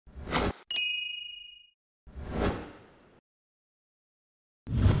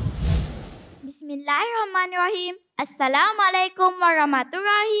Bismillahirrahmanirrahim. Assalamualaikum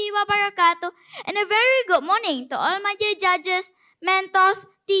warahmatullahi wabarakatuh. And a very good morning to all my dear judges, mentors,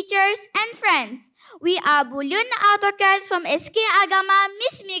 teachers, and friends. We are Boolean Autocrats from SK Agama,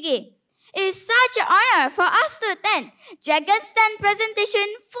 Miss Miri. It is such an honor for us to attend Dragon Stand presentation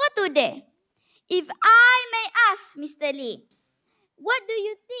for today. If I may ask, Mr. Lee, what do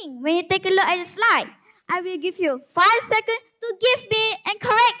you think when you take a look at the slide? I will give you 5 seconds to give me a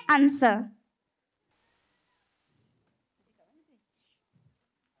correct answer.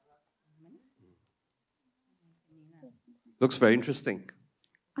 Looks very interesting.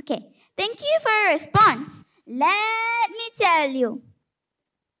 Okay, thank you for your response. Let me tell you.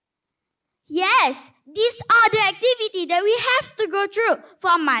 Yes, these are the activities that we have to go through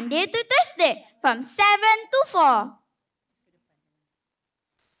from Monday to Thursday, from 7 to 4.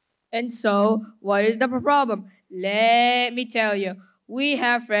 And so, what is the problem? Let me tell you. We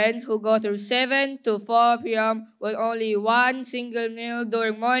have friends who go through 7 to 4 p.m. with only one single meal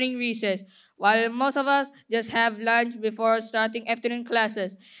during morning recess, while most of us just have lunch before starting afternoon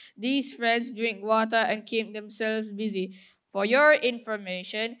classes. These friends drink water and keep themselves busy. For your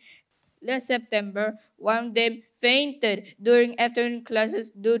information, last September, one of them fainted during afternoon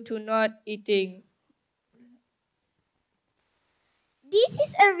classes due to not eating. This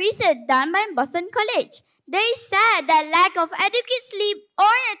is a research done by Boston College. They said that lack of adequate sleep or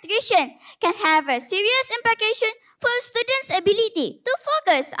nutrition can have a serious implication for students' ability to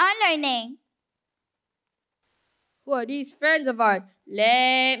focus on learning. Who are these friends of ours?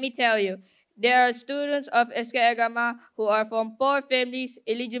 Let me tell you. They are students of SK Agama who are from poor families,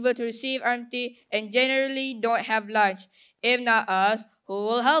 eligible to receive RMT, and generally don't have lunch. If not us, who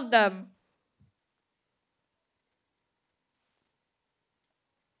will help them?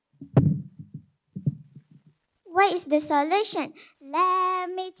 What is the solution? Let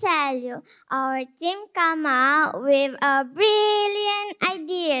me tell you. Our team come out with a brilliant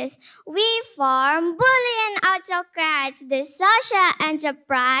ideas. We form Boolean Autocrats, the social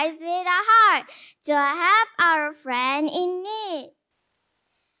enterprise with a heart to help our friend in need.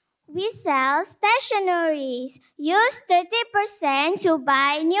 We sell stationeries. Use 30% to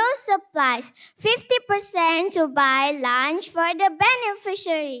buy new supplies, 50% to buy lunch for the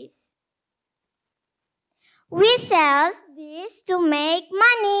beneficiaries. We sell this to make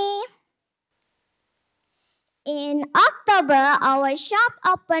money. In October, our shop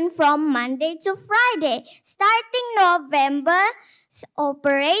opened from Monday to Friday. Starting November,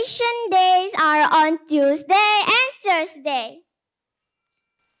 operation days are on Tuesday and Thursday.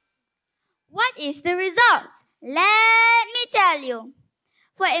 What is the results? Let me tell you.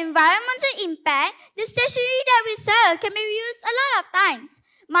 For environmental impact, the stationery that we sell can be used a lot of times.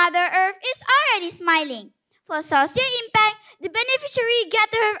 Mother Earth is already smiling. For social impact, the beneficiary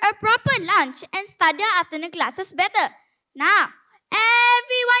get to have a proper lunch and start their afternoon classes better. Now,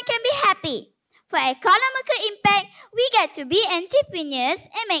 everyone can be happy. For economical impact, we get to be entrepreneurs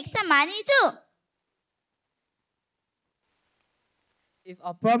and make some money too. If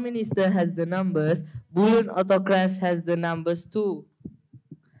our Prime Minister has the numbers, Boolean Autocrats has the numbers too.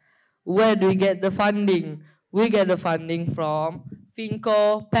 Where do we get the funding? We get the funding from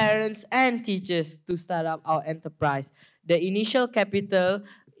FINCO, parents, and teachers to start up our enterprise. The initial capital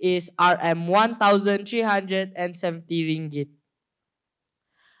is RM 1,370 ringgit.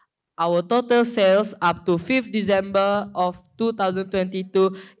 Our total sales up to 5th December of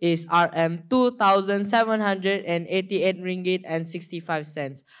 2022 is RM 2,788 ringgit and 65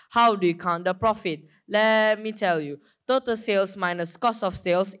 cents. How do you count the profit? Let me tell you. Total sales minus cost of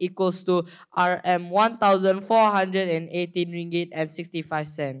sales equals to RM 1,418 ringgit and 65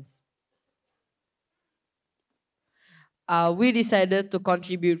 cents. We decided to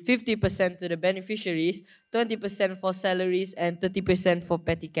contribute 50% to the beneficiaries, 20% for salaries, and 30% for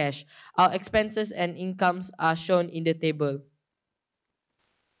petty cash. Our expenses and incomes are shown in the table.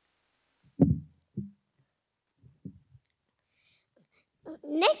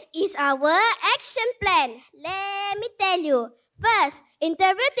 Next is our action plan. Let me tell you. First,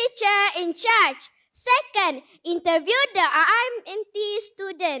 interview teacher in charge. Second, interview the RMT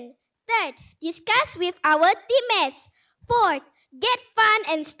student. Third, discuss with our teammates. Fourth, get fund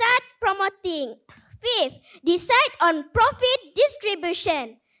and start promoting. Fifth, decide on profit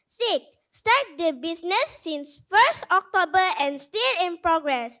distribution. Sixth, start the business since 1st October and still in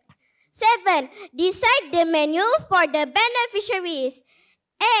progress. 7, decide the menu for the beneficiaries.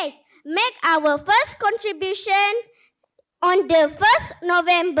 8, make our first contribution on the 1st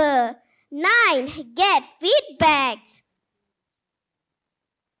November. 9, get feedbacks.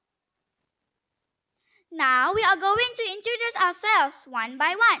 Now we are going to introduce ourselves one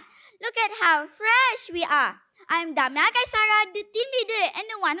by one. Look at how fresh we are. I'm Damya Kaisara, the team leader and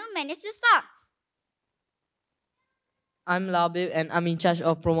the one who manages the stocks. I'm Labib and I'm in charge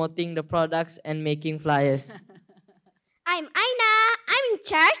of promoting the products and making flyers. I'm Aina. I'm in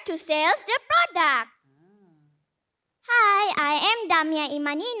charge to sales the product. Hi, I am Damia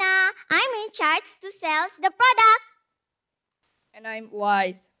Imanina. I'm in charge to sell the product. And I'm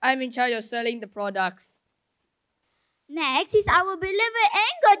Wise. I'm in charge of selling the products. Next is our beloved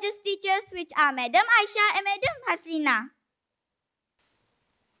and gorgeous teachers, which are Madam Aisha and Madam Haslina.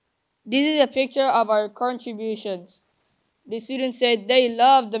 This is a picture of our contributions. The students said they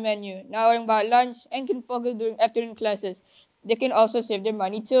love the menu, knowing about lunch and can focus during afternoon classes. They can also save their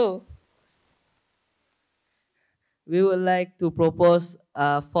money too. We would like to propose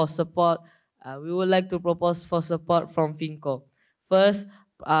for support. For support from FINCO. First,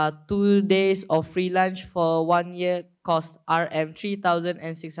 2 days of free lunch for 1 year cost RM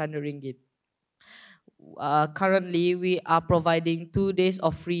 3,600 ringgit. Currently, we are providing 2 days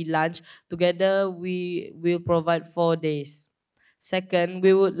of free lunch. Together, we will provide 4 days. Second,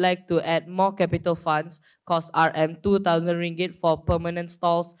 we would like to add more capital funds, cost RM 2,000 ringgit for permanent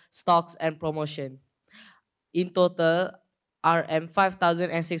stalls, stocks, and promotion. In total, RM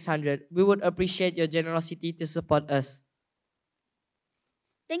 5,600. We would appreciate your generosity to support us.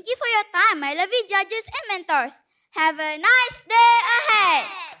 Thank you for your time, my lovely judges and mentors. Have a nice day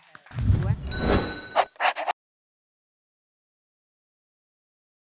ahead.